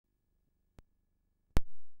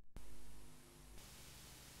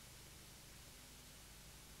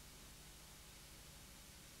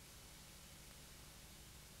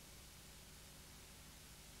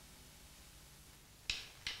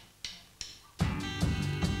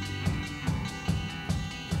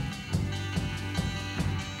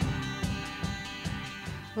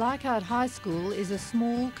Leichhardt High School is a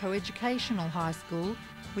small coeducational high school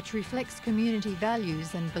which reflects community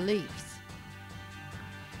values and beliefs.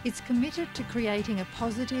 It's committed to creating a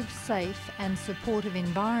positive, safe and supportive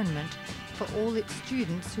environment for all its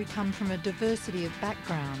students who come from a diversity of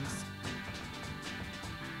backgrounds.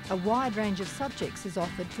 A wide range of subjects is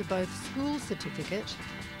offered for both school certificate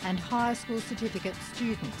and higher school certificate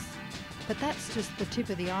students. But that's just the tip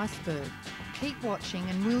of the iceberg. Keep watching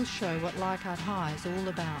and we'll show what Leichhardt High is all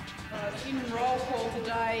about. In roll call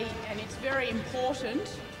today, and it's very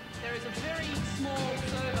important, there is a very small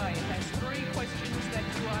survey. It has 3 questions that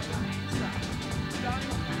you are to answer. Don't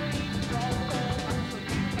leave roll call until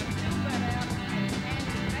you have filled that out and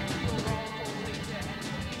handed it back to your roll call teacher and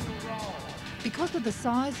put in your roll. Because of the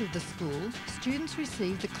size of the school, students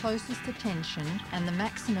receive the closest attention and the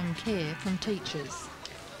maximum care from teachers.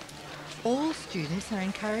 All students are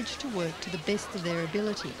encouraged to work to the best of their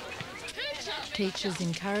ability. Teachers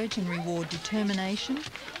encourage and reward determination,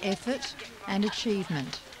 effort and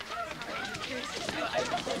achievement.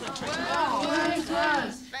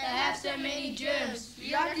 Worms, they have so many germs.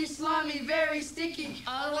 Yucky, slimy, very sticky.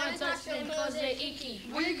 I don't want to touch them because they're icky.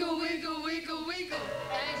 Wiggle, wiggle, wiggle, wiggle.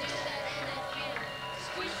 Don't do that and they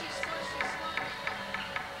feel squishy, squishy,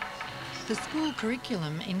 slimy. The school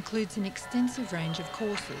curriculum includes an extensive range of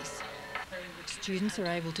courses. Students are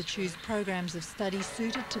able to choose programs of study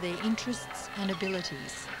suited to their interests and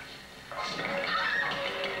abilities.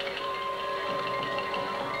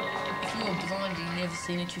 If you were blind and you've never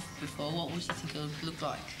seen a tooth before, what would you think it would look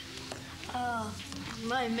like?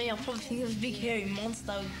 Me, I'd probably think of a big hairy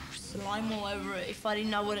monster with slime all over it if I didn't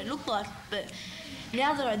know what it looked like. But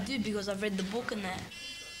now that I do, because I've read the book and that.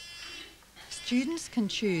 Students can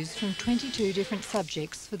choose from 22 different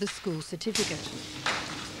subjects for the school certificate.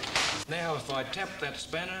 Now if I tap that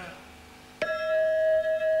spanner,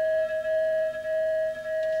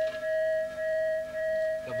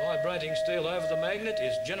 the vibrating steel over the magnet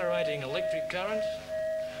is generating electric current,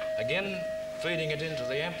 again feeding it into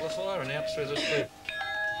the amplifier and out through the strip.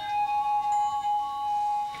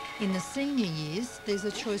 In the senior years, there's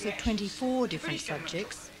a choice of 24 different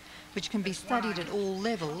subjects, which can be studied at all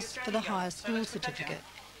levels for the higher school certificate.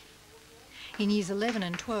 In years 11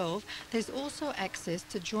 and 12, there's also access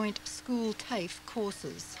to joint school TAFE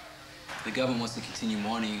courses. The government wants to continue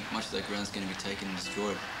mining. Much of that ground's going to be taken and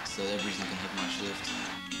destroyed, so the Aboriginals don't have much left.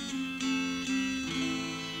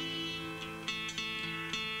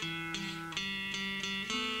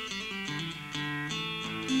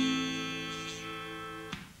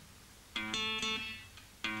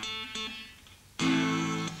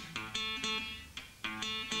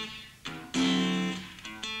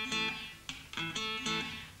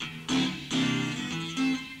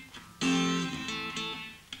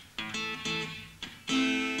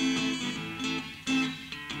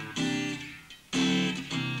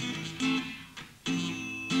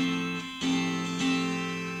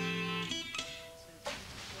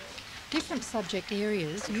 Different subject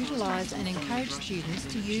areas utilise and encourage students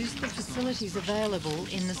to use the facilities available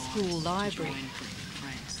in the school library.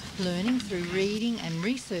 Learning through reading and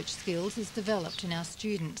research skills is developed in our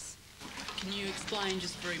students. Can you explain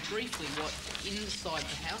just very briefly what inside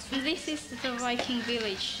the house? This is the Viking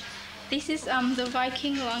village. This is the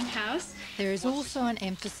Viking longhouse. There is also an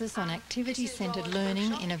emphasis on activity-centred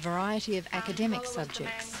learning in a variety of academic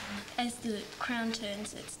subjects. As the crown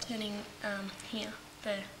turns, it's turning here,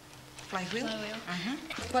 there. Flywheel? Flywheel.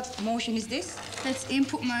 What motion is this? That's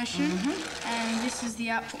input motion, and this is the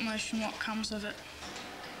output motion, what comes of it.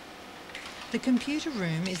 The computer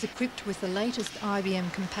room is equipped with the latest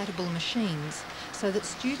IBM-compatible machines so that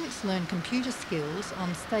students learn computer skills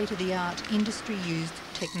on state-of-the-art industry-used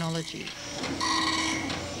technology.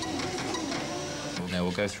 Now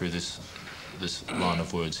we'll go through this line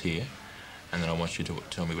of words here, and then I want you to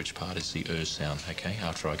tell me which part is the sound, okay,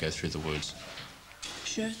 after I go through the words.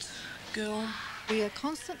 Shirt, girl. We are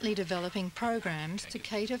constantly developing programs to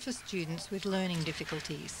cater for students with learning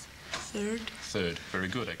difficulties. Third, very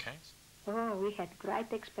good, okay. Oh, we had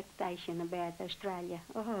great expectation about Australia.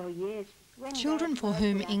 Oh, yes. Children for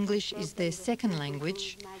whom English is their second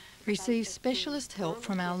language receive specialist help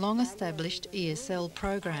from our long-established ESL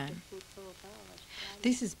program.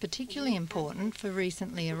 This is particularly important for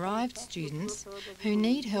recently arrived students who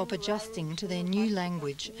need help adjusting to their new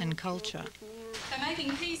language and culture. So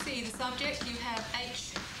making PC the subject, you have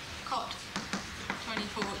H cot,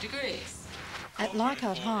 24 degrees. At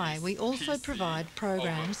Leichhardt High, we also provide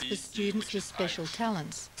programs for students with special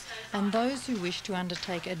talents and those who wish to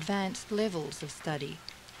undertake advanced levels of study.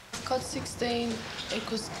 Cot 16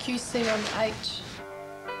 equals QC on H.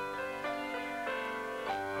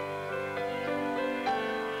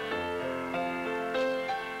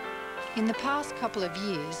 In the past couple of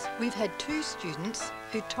years, we've had 2 students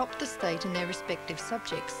who topped the state in their respective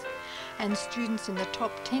subjects, and students in the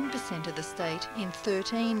top 10% of the state in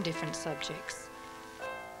 13 different subjects.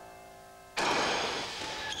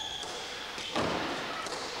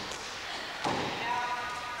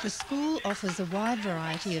 The school offers a wide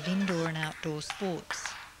variety of indoor and outdoor sports.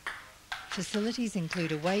 Facilities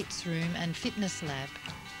include a weights room and fitness lab.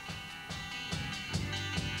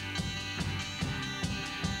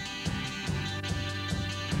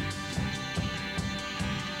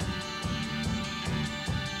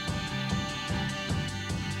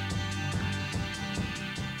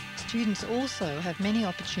 Students also have many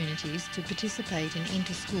opportunities to participate in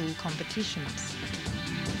inter-school competitions.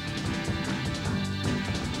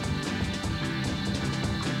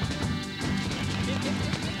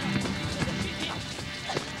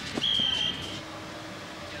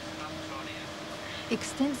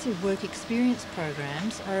 Extensive work experience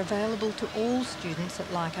programs are available to all students at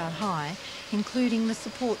Leichhardt High, including the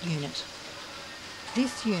support unit.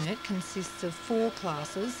 This unit consists of 4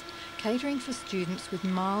 classes, catering for students with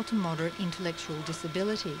mild to moderate intellectual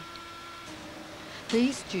disability.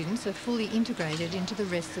 These students are fully integrated into the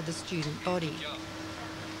rest of the student body.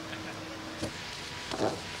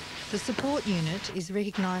 The support unit is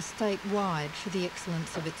recognised statewide for the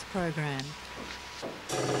excellence of its program.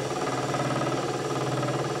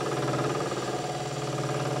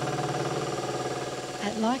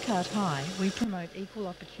 At Leichhardt High, we promote equal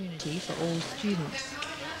opportunity for all students.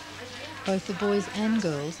 Both the boys and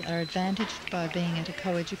girls are advantaged by being at a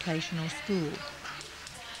co-educational school.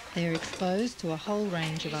 They are exposed to a whole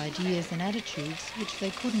range of ideas and attitudes which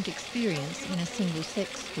they couldn't experience in a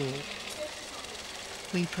single-sex school.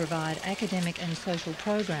 We provide academic and social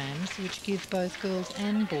programs which give both girls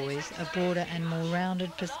and boys a broader and more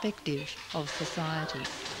rounded perspective of society.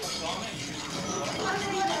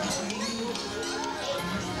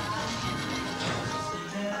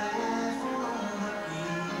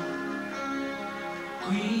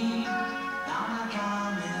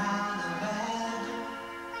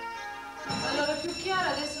 Allora, più chiara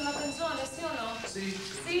adesso la canzone, sì o no? Sì.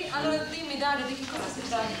 Sì? Allora dimmi Dario, di che cosa si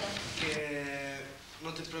tratta? Che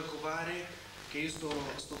non ti preoccupare, che io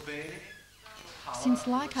sto bene. Since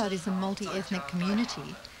Leichhardt is a multi-ethnic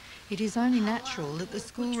community, it is only natural that the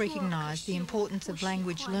school recognise the importance of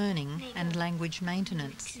language learning and language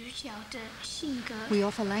maintenance. We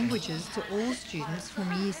offer languages to all students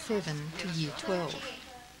from Year 7 to Year 12.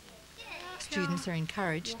 Students are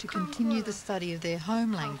encouraged to continue the study of their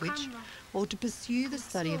home language or to pursue the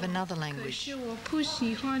study of another language.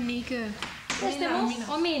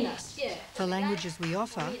 The languages we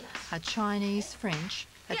offer are Chinese, French,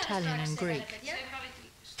 Italian and Greek.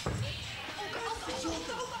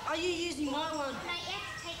 Are you using my one?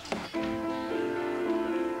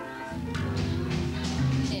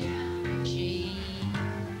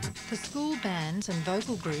 The school bands and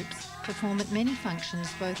vocal groups perform at many functions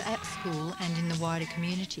both at school and in the wider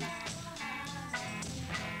community.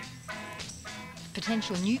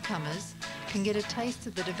 Potential newcomers can get a taste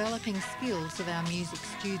of the developing skills of our music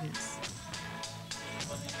students.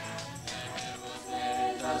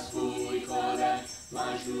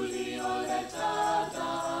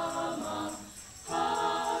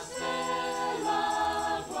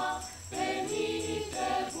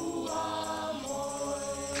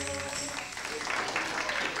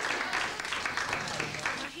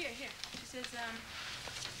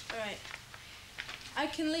 Alright. I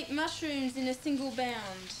can leap mushrooms in a single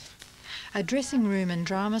bound. A dressing room and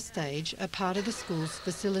drama stage are part of the school's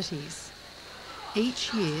facilities.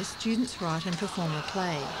 Each year, students write and perform a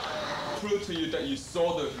play. Prove to you that you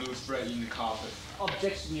saw the blue thread in the carpet.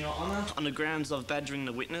 Objection, Your Honour. On the grounds of badgering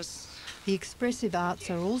the witness. The expressive arts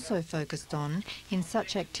are also focused on in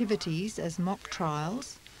such activities as mock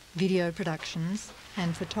trials, video productions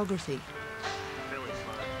and photography.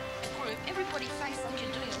 Everybody face like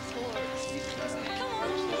you're doing a floor. Come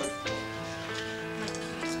on.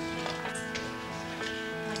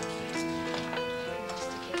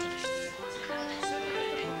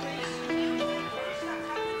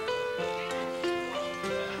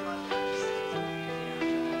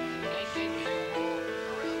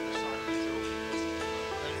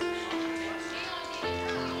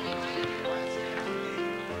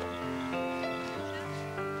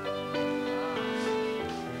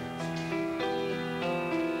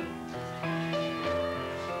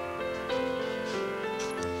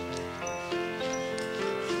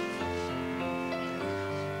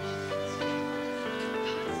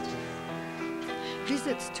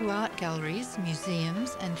 Visits to art galleries,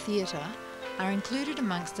 museums and theatre are included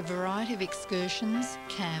amongst a variety of excursions,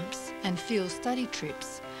 camps and field study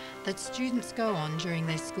trips that students go on during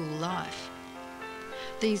their school life.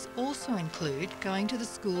 These also include going to the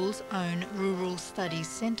school's own Rural Studies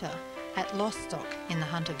Centre at Lostock in the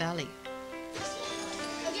Hunter Valley.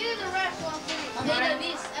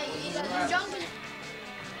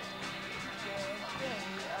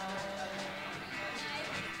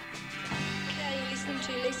 Okay, you're listening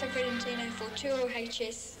to Lisa Credentino for Truro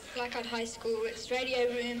HS, Leichhardt High School. It's Radio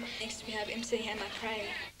Room. Next we have MC Hammer Craig.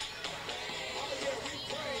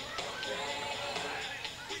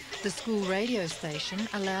 The school radio station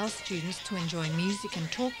allows students to enjoy music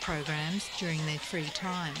and talk programs during their free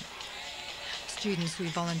time. Students who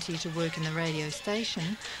volunteer to work in the radio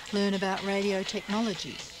station learn about radio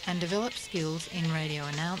technology and develop skills in radio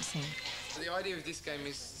announcing. The idea of this game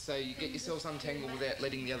is so you get yourselves untangled without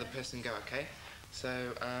letting the other person go, okay?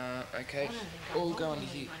 So, okay, all go under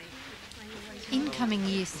here. Incoming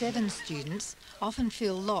Year 7 students often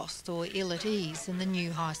feel lost or ill at ease in the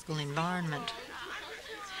new high school environment.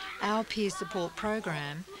 Our peer support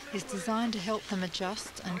program is designed to help them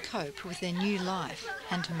adjust and cope with their new life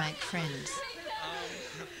and to make friends.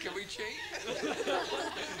 Can we cheat?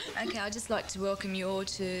 Okay, I'd just like to welcome you all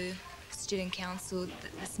to Student Council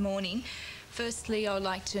this morning. Firstly, I would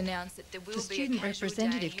like to announce that there will be The Student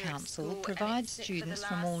Representative Council provides students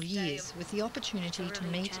from all years with the opportunity to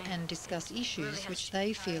meet and discuss issues which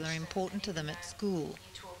they feel are important to them at school.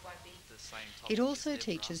 It also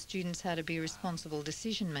teaches students how to be responsible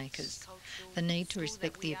decision makers, the need to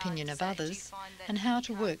respect the opinion of others, and how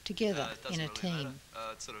to work together in a team.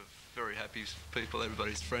 It's sort of very happy people,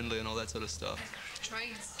 everybody's friendly and all that sort of stuff.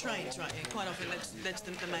 Trains, right, yeah, quite often that's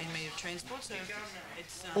the main means of transport, so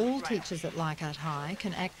it's... All teachers at Leichhardt High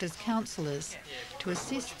can act as counsellors to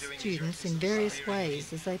assist students in various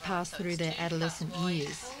ways as they pass through their adolescent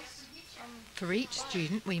years. For each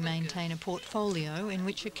student, we maintain a portfolio in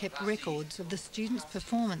which are kept records of the students'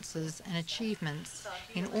 performances and achievements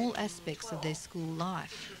in all aspects of their school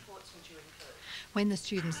life. When the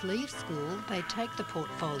students leave school, they take the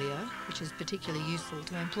portfolio, which is particularly useful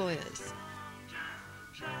to employers.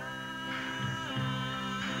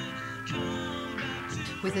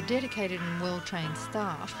 With a dedicated and well-trained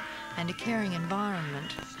staff and a caring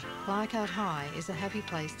environment, Leichhardt High is a happy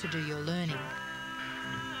place to do your learning.